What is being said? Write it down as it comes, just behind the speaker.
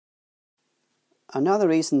Another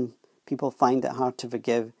reason people find it hard to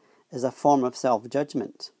forgive is a form of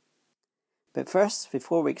self-judgment. But first,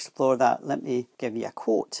 before we explore that, let me give you a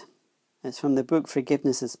quote. It's from the book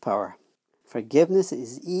Forgiveness is Power. Forgiveness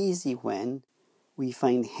is easy when we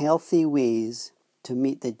find healthy ways to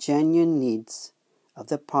meet the genuine needs of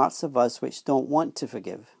the parts of us which don't want to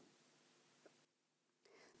forgive.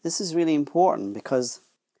 This is really important because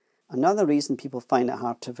another reason people find it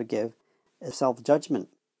hard to forgive is self-judgment.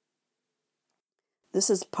 This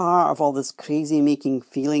is part of all this crazy-making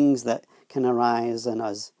feelings that can arise in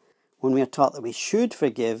us when we are taught that we should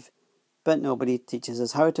forgive, but nobody teaches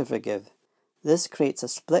us how to forgive. This creates a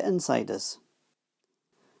split inside us.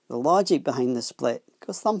 The logic behind the split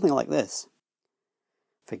goes something like this.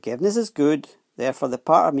 Forgiveness is good, therefore the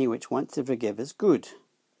part of me which wants to forgive is good.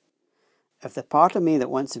 If the part of me that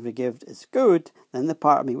wants to forgive is good, then the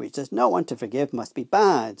part of me which does not want to forgive must be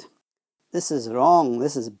bad. This is wrong.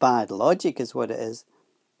 This is bad logic is what it is.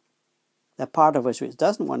 The part of us which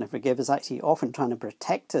doesn't want to forgive is actually often trying to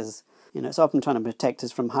protect us. It's often trying to protect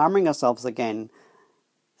us from harming ourselves again,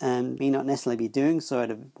 and may not necessarily be doing so out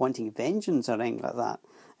of wanting vengeance or anything like that.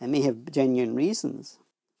 It may have genuine reasons.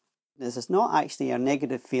 This is not actually our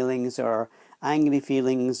negative feelings or angry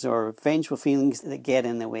feelings or vengeful feelings that get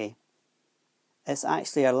in the way. It's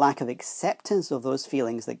actually our lack of acceptance of those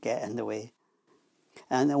feelings that get in the way.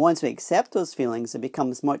 And then once we accept those feelings, it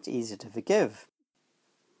becomes much easier to forgive.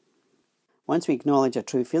 Once we acknowledge our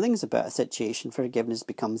true feelings about a situation, forgiveness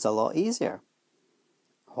becomes a lot easier.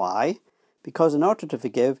 Why? Because in order to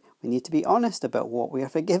forgive, we need to be honest about what we are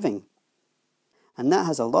forgiving. And that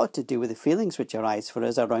has a lot to do with the feelings which arise for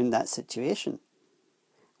us around that situation.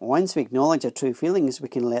 Once we acknowledge our true feelings, we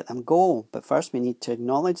can let them go, but first we need to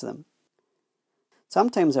acknowledge them.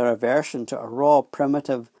 Sometimes our aversion to our raw,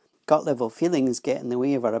 primitive, gut-level feelings get in the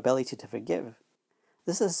way of our ability to forgive.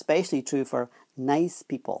 This is especially true for nice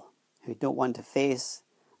people who don't want to face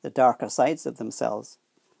the darker sides of themselves.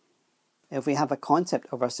 If we have a concept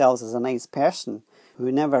of ourselves as a nice person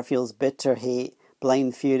who never feels bitter, hate,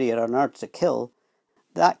 blind fury or an urge to kill,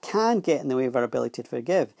 that can get in the way of our ability to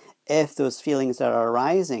forgive if those feelings are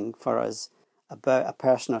arising for us about a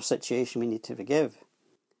person or situation we need to forgive.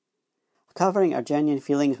 Covering our genuine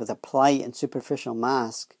feelings with a polite and superficial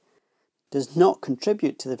mask does not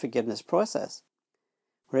contribute to the forgiveness process,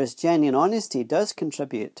 whereas genuine honesty does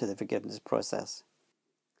contribute to the forgiveness process.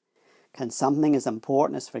 Can something as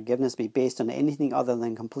important as forgiveness be based on anything other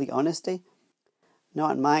than complete honesty?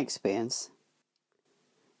 Not in my experience.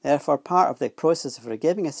 Therefore, part of the process of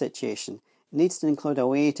forgiving a situation needs to include a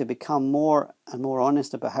way to become more and more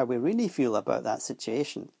honest about how we really feel about that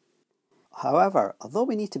situation. However, although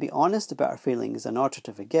we need to be honest about our feelings in order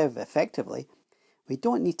to forgive effectively, we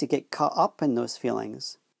don't need to get caught up in those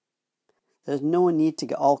feelings. There's no need to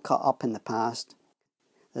get all caught up in the past.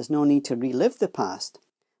 There's no need to relive the past,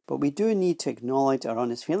 but we do need to acknowledge our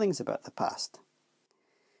honest feelings about the past.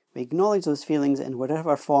 We acknowledge those feelings in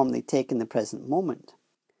whatever form they take in the present moment.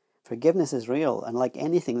 Forgiveness is real, and like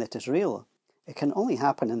anything that is real, it can only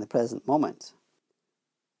happen in the present moment.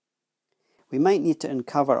 We might need to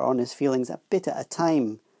uncover our honest feelings a bit at a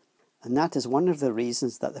time, and that is one of the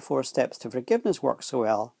reasons that the 4 steps to forgiveness work so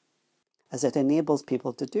well, as it enables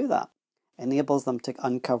people to do that. It enables them to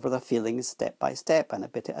uncover their feelings step by step and a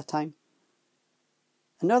bit at a time.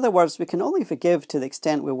 In other words, we can only forgive to the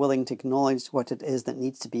extent we're willing to acknowledge what it is that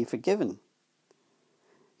needs to be forgiven.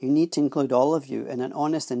 You need to include all of you in an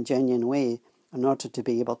honest and genuine way in order to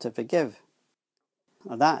be able to forgive.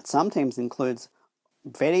 Now, that sometimes includes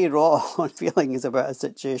very raw feelings about a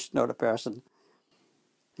situation or a person.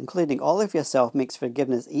 Including all of yourself makes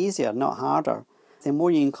forgiveness easier, not harder. The more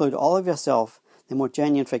you include all of yourself, the more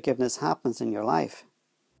genuine forgiveness happens in your life.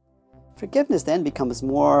 Forgiveness then becomes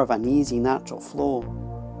more of an easy, natural flow.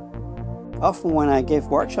 Often when I give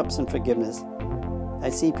workshops on forgiveness, I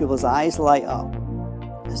see people's eyes light up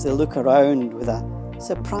as they look around with a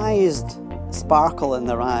surprised sparkle in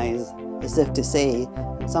their eyes, as if to say,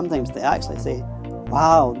 and sometimes they actually say,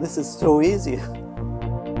 "Wow, this is so easy."